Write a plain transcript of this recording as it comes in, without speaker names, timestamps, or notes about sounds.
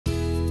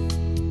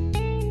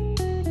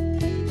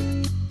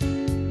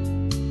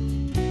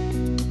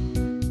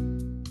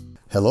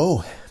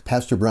Hello,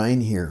 Pastor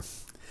Brian here.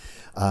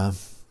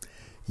 I've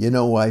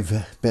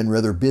been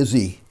rather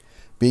busy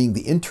being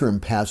the interim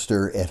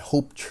pastor at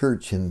Hope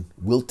Church in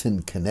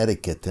Wilton,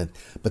 Connecticut,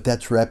 but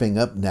that's wrapping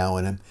up now,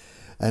 and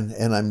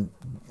I'm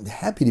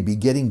happy to be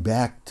getting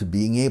back to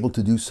being able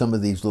to do some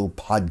of these little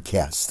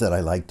podcasts that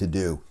I like to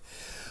do.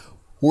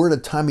 We're at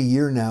a time of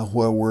year now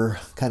where we're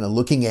kind of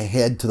looking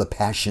ahead to the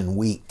Passion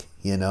Week,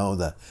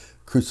 the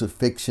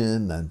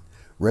crucifixion and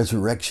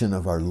resurrection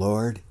of our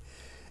Lord,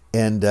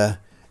 and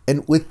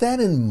with that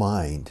in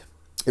mind,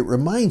 it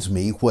reminds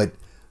me what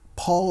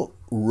Paul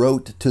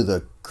wrote to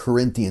the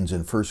Corinthians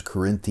in 1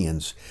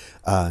 Corinthians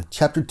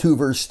chapter 2,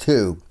 verse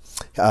 2.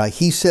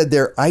 He said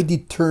there, "I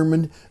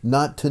determined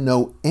not to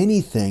know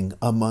anything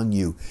among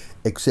you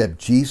except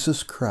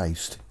Jesus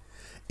Christ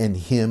and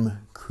Him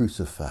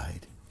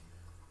crucified."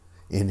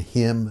 In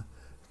Him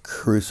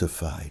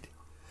crucified.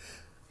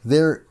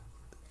 There,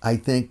 I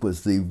think,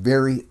 was the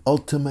very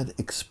ultimate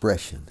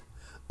expression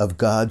of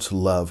God's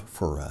love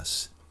for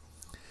us.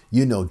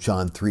 You know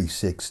John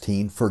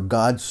 3:16, "For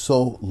God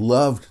so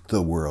loved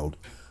the world,"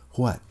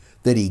 what?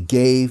 "That He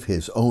gave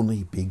His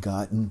only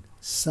begotten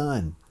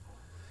Son."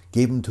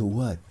 Gave Him to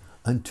what?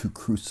 Unto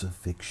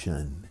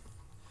crucifixion.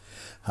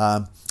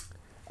 I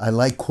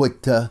like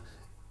what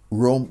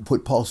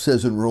Paul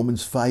says in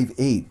Romans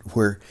 5:8,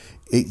 where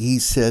he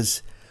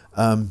says,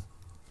 and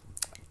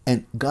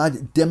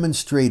God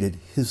demonstrated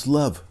His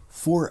love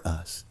for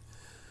us,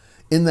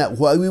 in that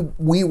while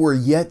we were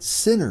yet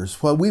sinners,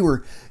 while we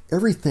were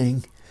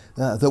everything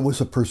that was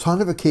a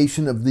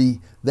personification of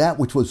that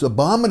which was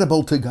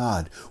abominable to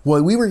God.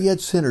 While we were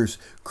yet sinners,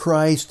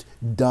 Christ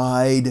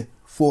died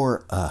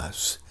for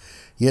us.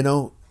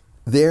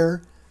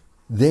 There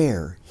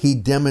He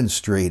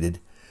demonstrated,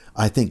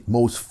 I think,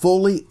 most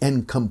fully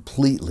and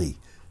completely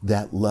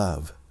that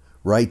love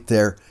right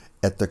there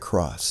at the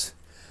cross.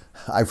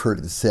 I've heard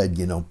it said,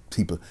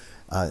 people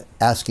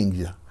asking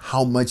you,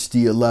 "How much do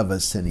you love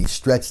us?" And He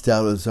stretched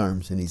out His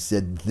arms and He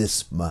said,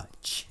 "This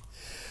much."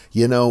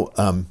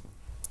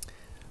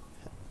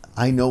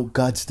 I know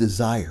God's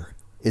desire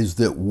is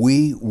that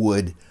we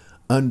would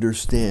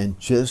understand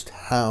just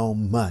how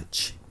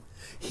much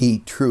He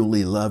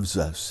truly loves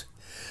us.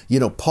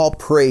 Paul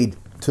prayed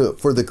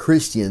for the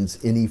Christians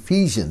in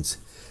Ephesians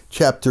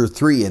chapter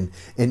 3, and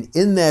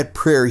in that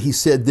prayer he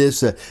said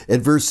this at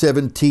verse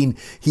 17,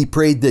 he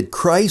prayed that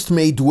Christ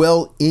may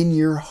dwell in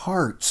your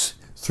hearts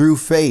through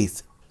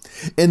faith,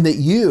 and that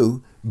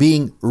you,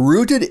 being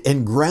rooted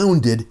and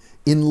grounded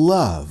in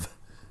love,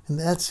 and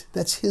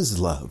that's His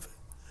love,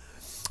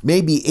 may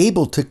be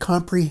able to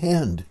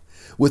comprehend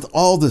with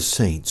all the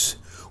saints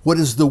what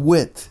is the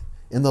width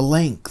and the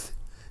length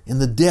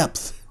and the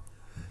depth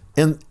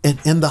and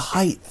the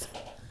height,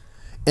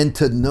 and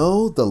to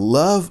know the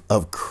love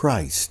of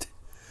Christ,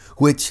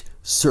 which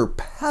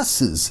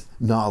surpasses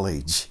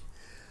knowledge.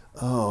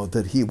 Oh,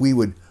 that we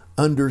would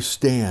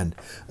understand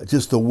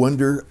just the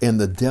wonder and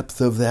the depth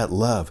of that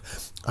love.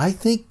 I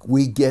think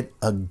we get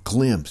a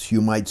glimpse,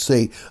 you might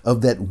say,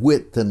 of that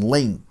width and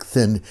length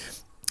and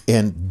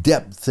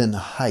depth and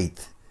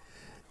height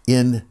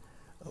in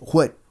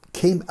what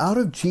came out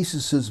of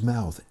Jesus'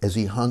 mouth as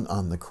He hung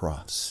on the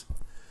cross.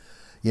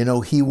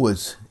 He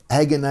was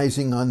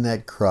agonizing on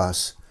that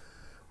cross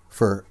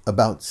for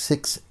about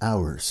 6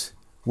 hours,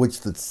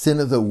 which the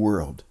sin of the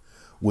world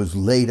was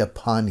laid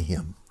upon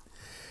Him.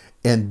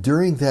 And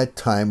during that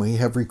time, we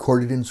have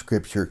recorded in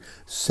Scripture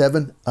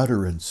 7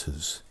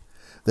 utterances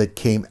that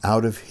came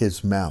out of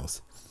His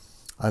mouth.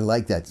 I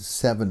like that,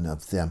 7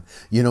 of them.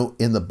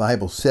 In the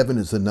Bible, 7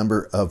 is the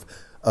number of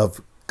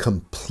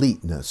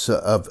completeness,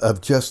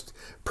 of just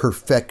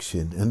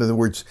perfection. In other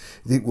words,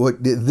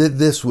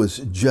 this was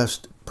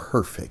just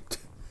perfect.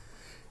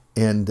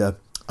 And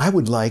I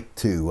would like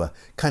to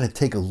kind of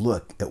take a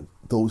look at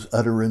those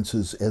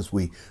utterances as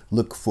we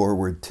look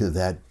forward to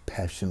that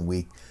Passion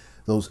Week.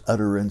 Those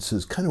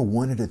utterances kind of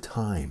one at a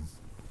time.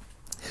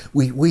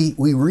 We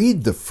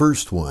read the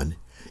first one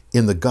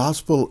in the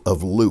Gospel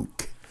of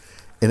Luke.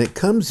 And it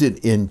comes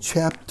in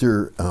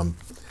chapter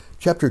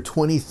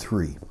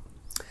 23,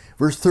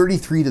 verse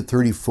 33 to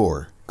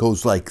 34,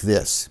 goes like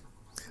this,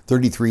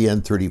 33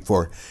 and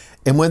 34.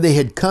 "And when they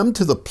had come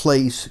to the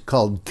place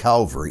called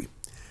Calvary,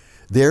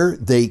 there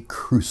they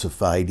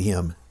crucified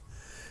Him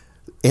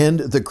and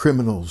the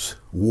criminals,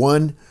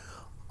 one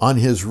on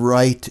His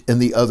right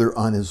and the other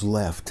on His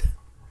left.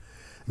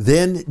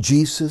 Then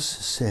Jesus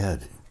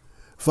said,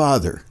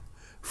 'Father,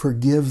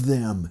 forgive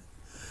them,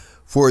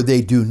 for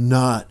they do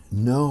not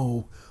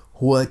know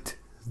what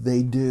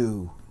they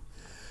do.'"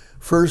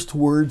 First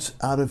words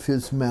out of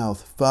His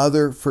mouth,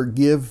 "Father,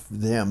 forgive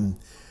them.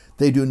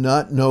 They do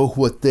not know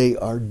what they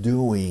are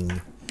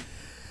doing."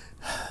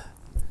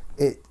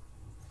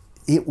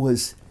 It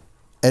was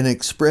an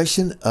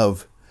expression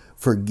of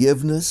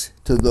forgiveness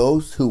to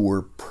those who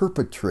were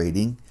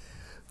perpetrating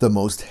the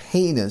most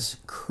heinous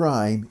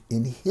crime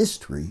in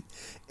history,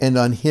 and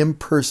on Him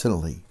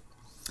personally.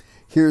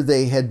 Here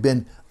they had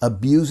been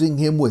abusing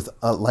Him with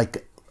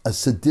like a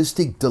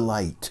sadistic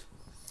delight.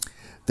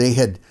 They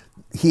had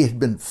he had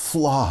been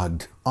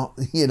flogged,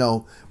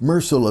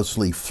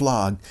 mercilessly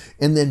flogged,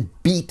 and then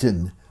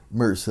beaten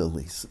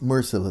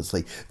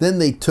mercilessly. Then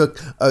they took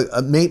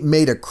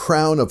made a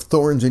crown of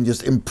thorns and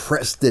just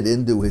impressed it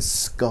into his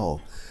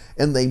skull.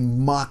 And they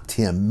mocked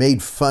him,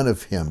 made fun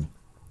of him.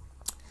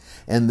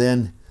 And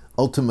then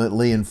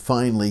ultimately and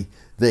finally,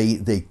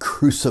 they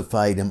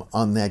crucified him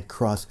on that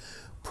cross.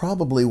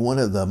 Probably one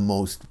of the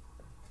most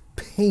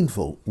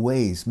painful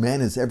ways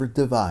man has ever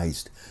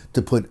devised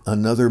to put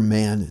another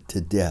man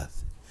to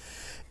death.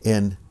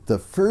 And the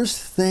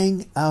first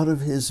thing out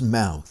of his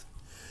mouth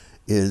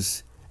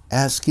is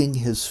asking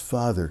his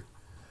Father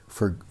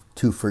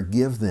to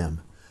forgive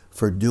them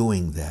for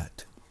doing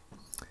that.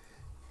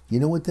 You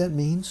know what that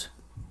means?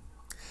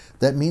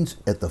 That means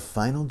at the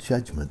final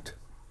judgment,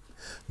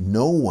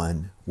 no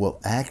one will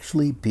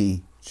actually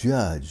be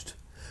judged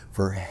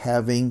for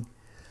having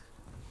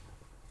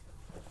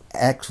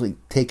actually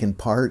taken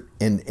part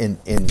and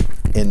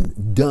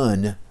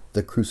done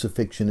the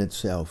crucifixion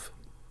itself.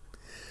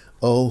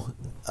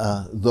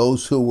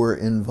 Those who were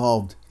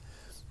involved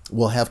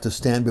will have to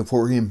stand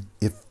before him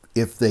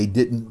if they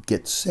didn't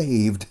get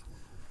saved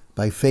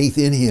by faith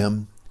in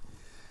him,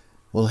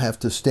 will have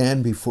to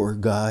stand before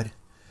God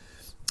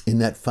in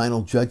that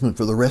final judgment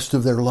for the rest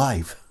of their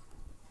life.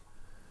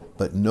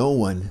 But no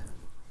one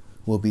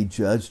will be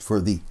judged for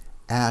the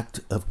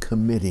act of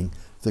committing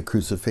the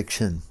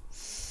crucifixion.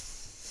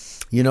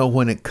 You know,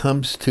 when it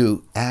comes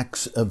to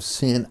acts of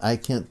sin, I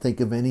can't think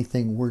of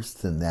anything worse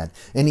than that,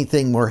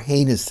 anything more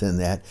heinous than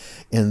that.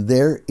 And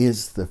there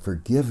is the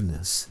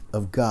forgiveness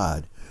of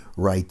God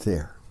right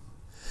there.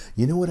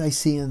 You know what I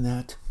see in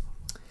that?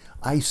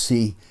 I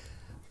see,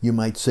 you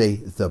might say,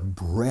 the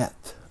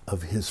breadth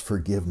of his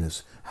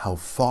forgiveness, how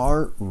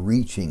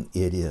far-reaching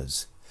it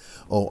is.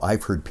 Oh,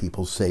 I've heard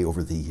people say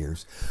over the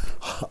years,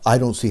 I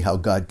don't see how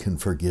God can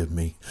forgive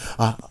me.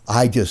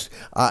 I just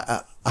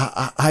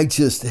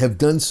have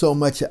done so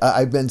much.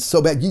 I've been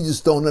so bad. You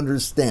just don't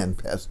understand,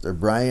 Pastor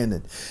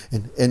Brian.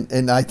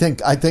 And I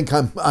think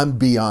I'm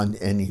beyond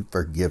any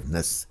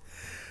forgiveness.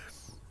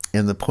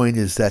 And the point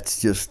is,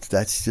 that's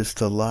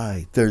just a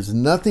lie. There's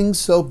nothing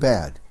so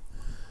bad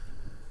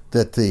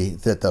that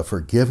the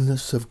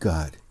forgiveness of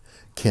God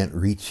can't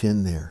reach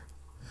in there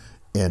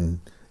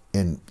and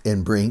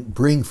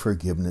bring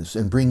forgiveness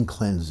and bring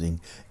cleansing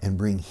and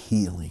bring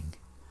healing.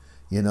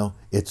 You know,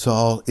 it's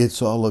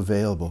all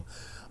available.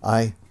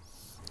 I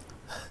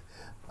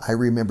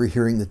remember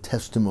hearing the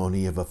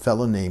testimony of a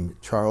fellow named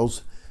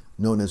Charles,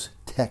 known as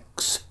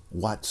Tex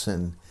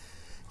Watson.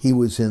 He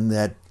was in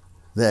that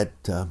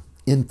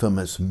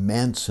infamous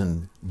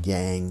Manson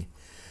gang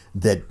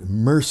that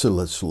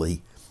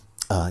mercilessly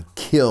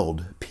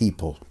killed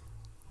people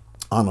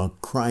on a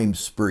crime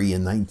spree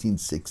in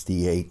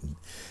 1968.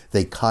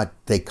 They caught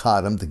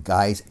him, the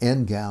guys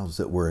and gals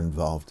that were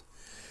involved,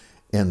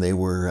 and they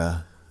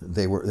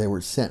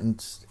were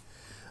sentenced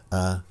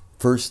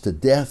first to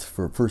death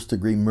for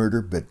first-degree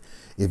murder, but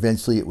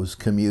eventually it was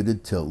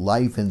commuted to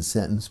life in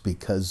sentence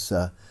because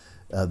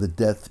the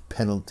death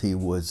penalty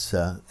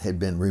had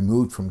been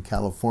removed from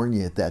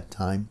California at that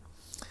time.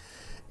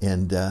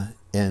 And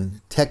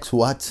Tex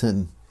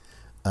Watson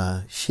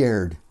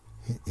shared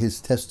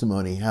his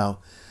testimony how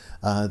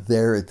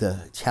there at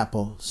the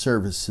chapel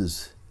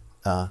services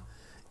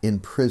in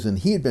prison,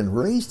 he had been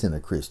raised in a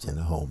Christian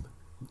home,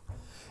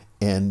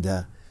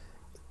 and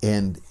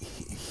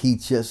he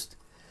just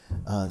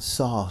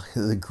saw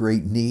the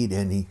great need,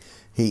 and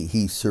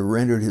he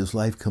surrendered his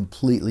life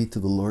completely to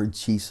the Lord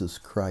Jesus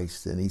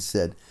Christ. And he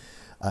said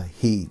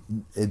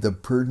the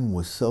burden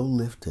was so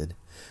lifted,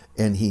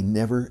 and he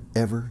never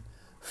ever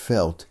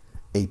felt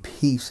a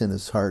peace in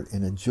his heart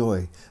and a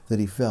joy that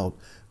he felt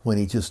when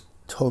he just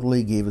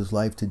totally gave his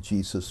life to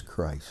Jesus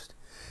Christ.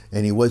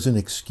 And he wasn't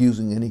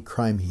excusing any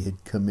crime he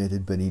had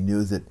committed, but he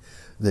knew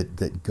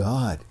that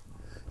God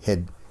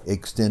had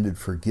extended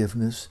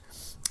forgiveness,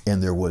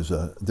 and there was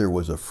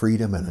a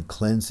freedom and a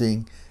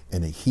cleansing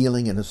and a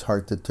healing in his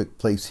heart that took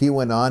place. He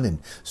went on and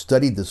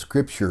studied the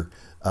Scripture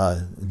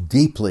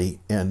deeply,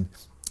 and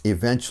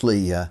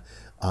eventually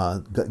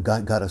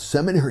got a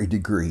seminary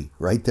degree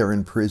right there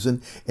in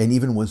prison, and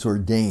even was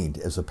ordained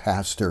as a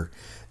pastor,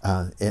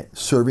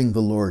 serving the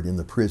Lord in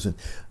the prison.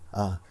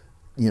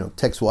 You know,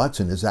 Tex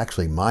Watson is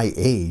actually my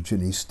age,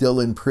 and he's still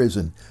in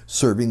prison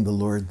serving the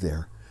Lord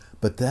there.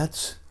 But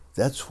that's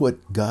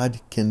what God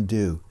can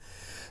do.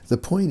 The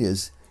point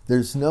is,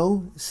 there's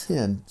no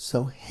sin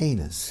so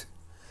heinous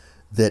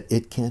that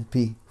it can't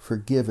be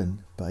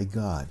forgiven by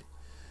God,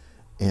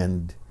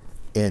 and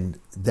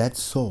that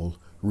soul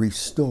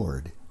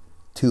restored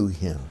to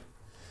him,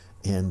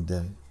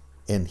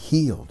 and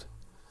healed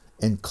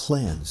and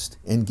cleansed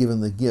and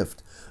given the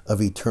gift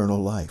of eternal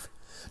life.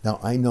 Now,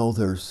 I know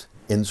there's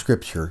in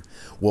Scripture,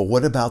 well,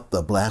 what about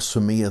the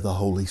blasphemy of the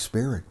Holy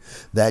Spirit?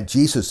 That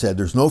Jesus said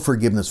there's no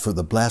forgiveness for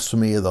the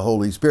blasphemy of the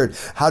Holy Spirit.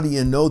 How do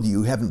you know that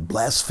you haven't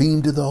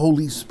blasphemed the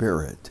Holy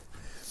Spirit?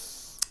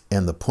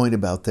 And the point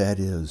about that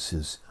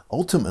is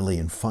ultimately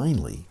and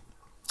finally,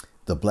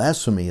 the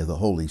blasphemy of the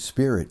Holy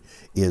Spirit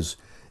is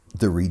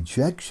the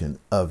rejection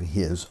of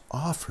his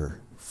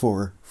offer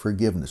for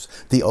forgiveness.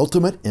 The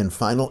ultimate and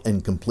final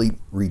and complete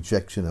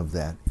rejection of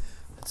that.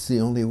 That's the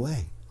only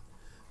way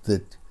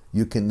that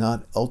you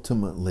cannot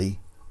ultimately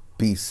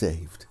be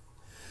saved.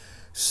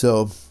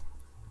 So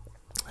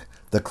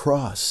the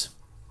cross,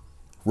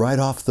 right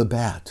off the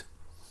bat,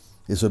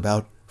 is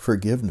about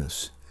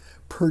forgiveness,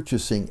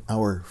 purchasing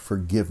our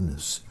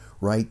forgiveness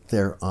right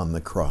there on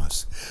the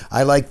cross.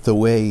 I like the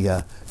way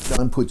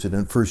John puts it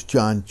in 1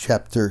 John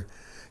chapter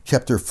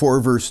 4,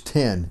 verse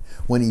 10,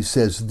 when he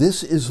says,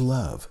 "This is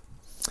love,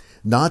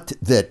 not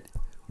that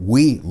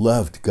we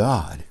loved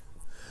God,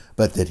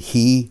 but that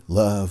he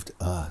loved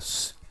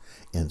us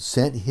and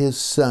sent his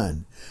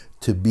Son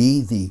to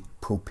be the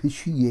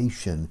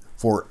propitiation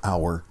for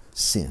our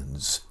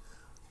sins."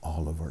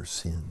 All of our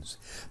sins.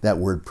 That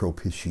word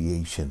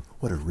propitiation,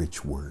 what a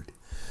rich word.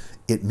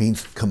 It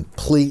means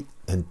complete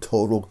and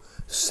total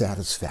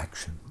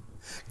satisfaction.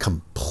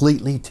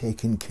 Completely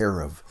taken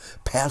care of.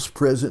 Past,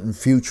 present, and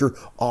future,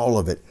 all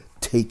of it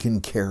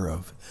taken care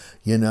of.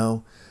 You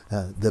know,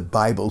 the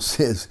Bible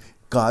says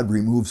God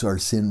removes our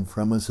sin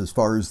from us as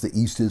far as the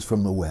east is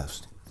from the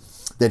west.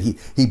 That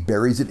he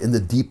buries it in the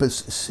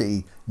deepest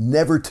sea,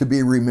 never to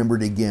be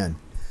remembered again.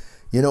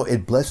 You know,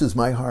 it blesses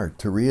my heart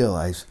to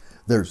realize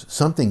there's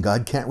something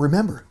God can't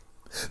remember.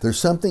 There's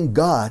something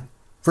God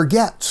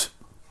forgets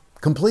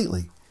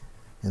completely,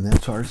 and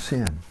that's our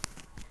sin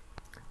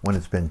when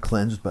it's been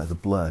cleansed by the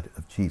blood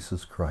of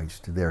Jesus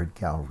Christ there at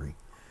Calvary.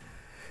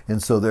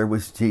 And so there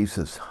was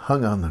Jesus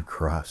hung on the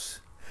cross.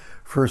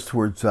 First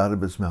words out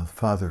of his mouth,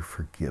 "Father,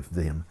 forgive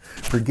them.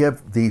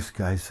 Forgive these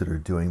guys that are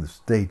doing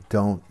this. They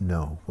don't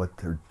know what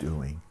they're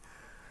doing."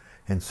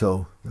 And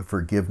so the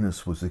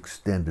forgiveness was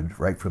extended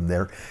right from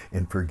there.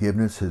 And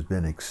forgiveness has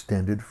been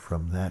extended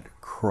from that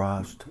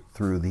cross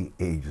through the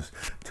ages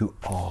to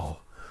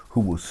all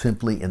who will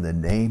simply, in the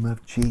name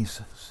of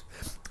Jesus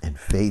and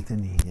faith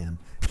in him,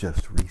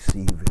 just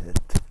receive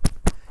it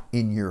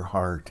in your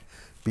heart,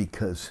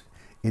 because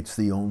it's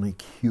the only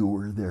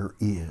cure there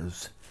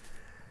is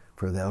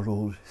for that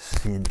old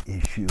sin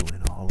issue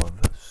in all of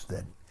us,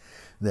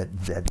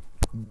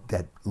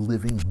 that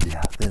living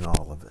death in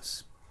all of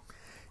us.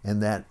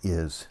 And that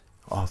is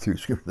all through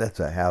Scripture. That's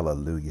a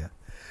hallelujah.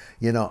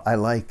 You know, I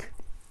like,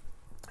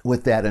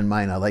 with that in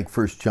mind, I like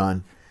 1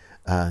 John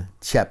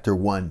chapter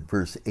 1,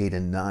 verse 8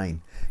 and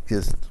 9.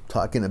 Just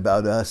talking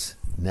about us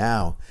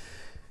now.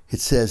 It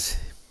says,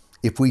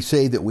 "If we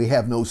say that we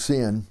have no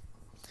sin,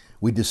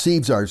 we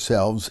deceive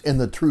ourselves, and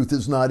the truth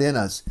is not in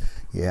us."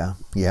 Yeah,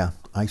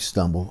 I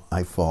stumble,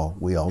 I fall.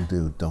 We all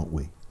do, don't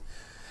we?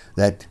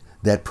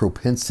 That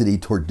propensity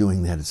toward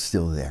doing that is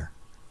still there.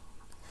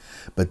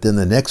 But then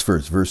the next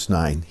verse, verse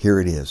 9, here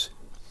it is.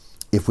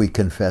 "If we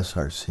confess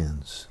our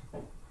sins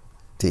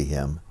to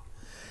him,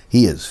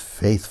 he is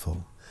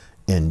faithful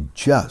and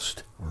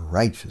just,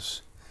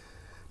 righteous,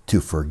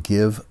 to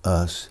forgive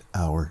us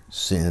our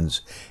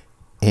sins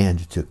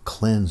and to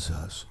cleanse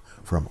us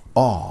from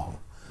all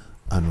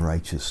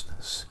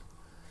unrighteousness."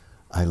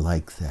 I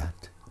like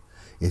that.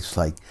 It's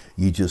like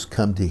you just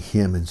come to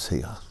him and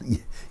say,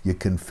 you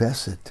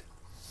confess it.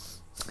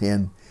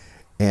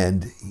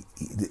 And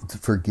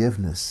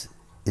forgiveness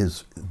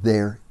is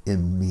there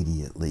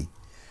immediately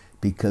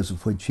because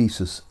of what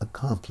Jesus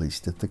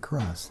accomplished at the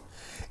cross.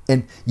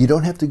 And you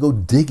don't have to go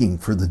digging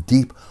for the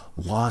deep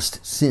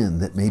lost sin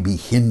that may be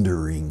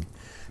hindering,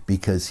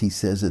 because he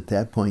says at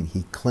that point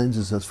he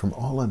cleanses us from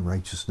all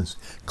unrighteousness,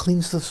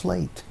 cleans the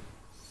slate.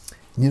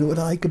 You know what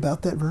I like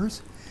about that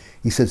verse?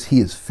 He says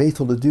he is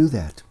faithful to do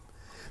that.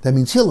 That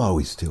means he'll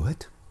always do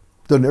it.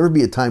 There'll never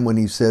be a time when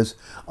he says,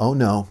 "Oh,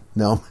 no,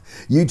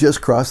 you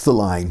just crossed the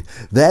line.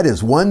 That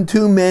is one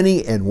too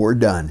many and we're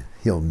done."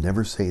 He'll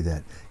never say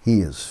that.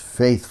 He is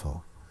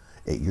faithful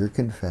at your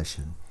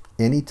confession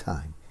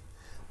anytime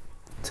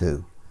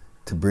to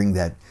bring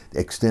that,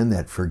 extend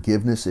that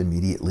forgiveness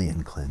immediately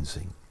and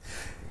cleansing.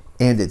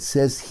 And it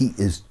says he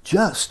is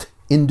just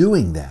in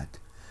doing that.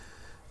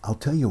 I'll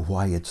tell you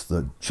why it's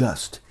the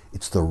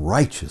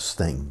righteous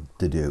thing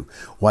to do.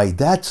 Why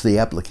that's the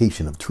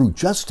application of true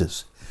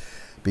justice.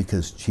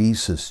 Because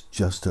Jesus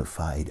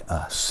justified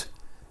us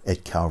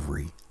at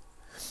Calvary,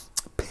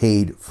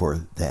 paid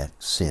for that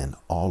sin,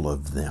 all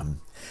of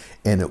them.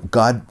 And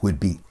God would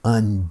be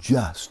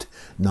unjust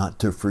not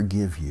to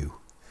forgive you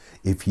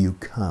if you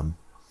come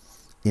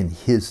in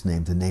his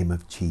name, the name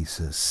of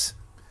Jesus,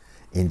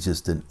 in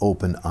just an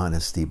open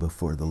honesty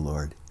before the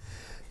Lord.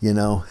 You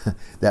know,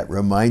 that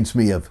reminds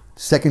me of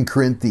 2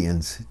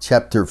 Corinthians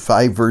chapter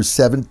 5, verse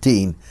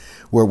 17,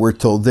 where we're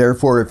told,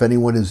 "Therefore, if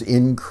anyone is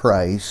in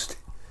Christ,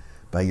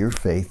 by your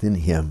faith in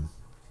him,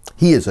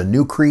 he is a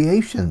new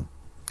creation.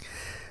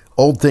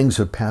 Old things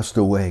have passed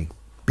away.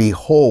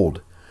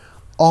 Behold,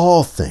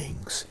 all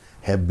things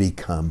have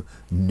become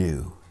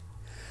new."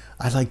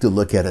 I like to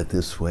look at it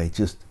this way,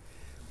 just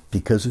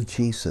because of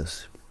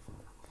Jesus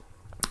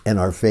and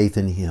our faith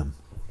in him.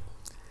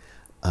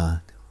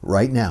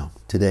 Right now,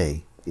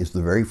 today, is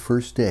the very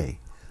first day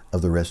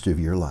of the rest of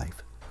your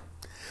life.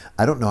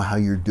 I don't know how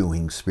you're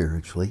doing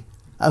spiritually.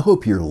 I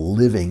hope you're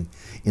living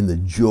in the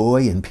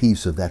joy and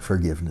peace of that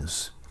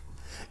forgiveness.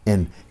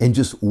 and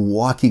just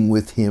walking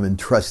with him and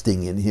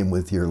trusting in him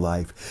with your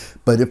life.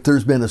 But if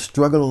there's been a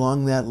struggle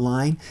along that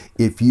line,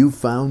 if you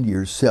found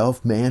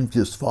yourself, man,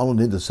 just fallen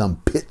into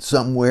some pit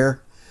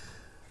somewhere,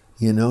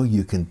 you know,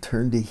 you can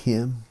turn to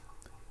him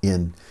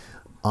in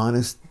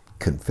honest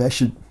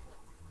confession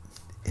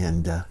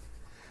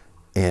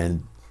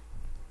and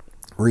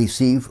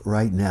receive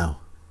right now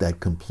that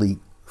complete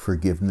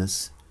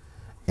forgiveness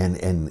and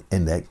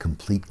that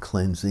complete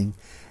cleansing.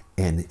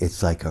 And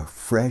it's like a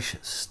fresh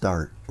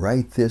start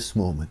right this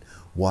moment,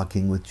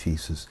 walking with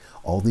Jesus.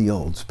 All the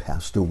old's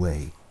passed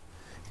away.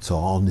 It's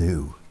all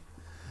new.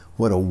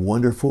 What a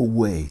wonderful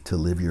way to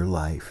live your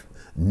life.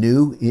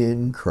 New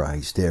in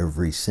Christ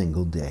every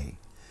single day.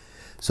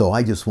 So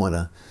I just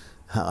want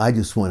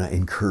to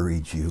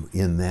encourage you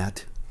in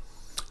that,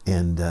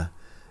 and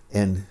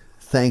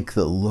thank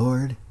the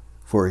Lord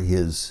for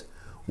his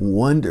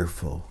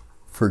wonderful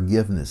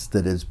forgiveness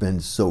that has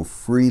been so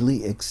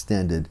freely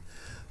extended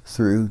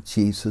through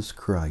Jesus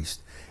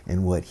Christ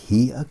and what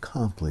he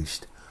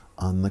accomplished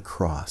on the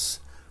cross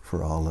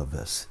for all of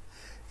us.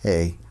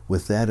 Hey,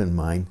 with that in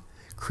mind,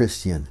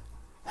 Christian,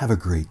 have a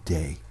great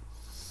day,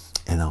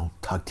 and I'll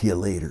talk to you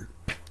later.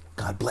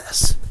 God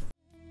bless.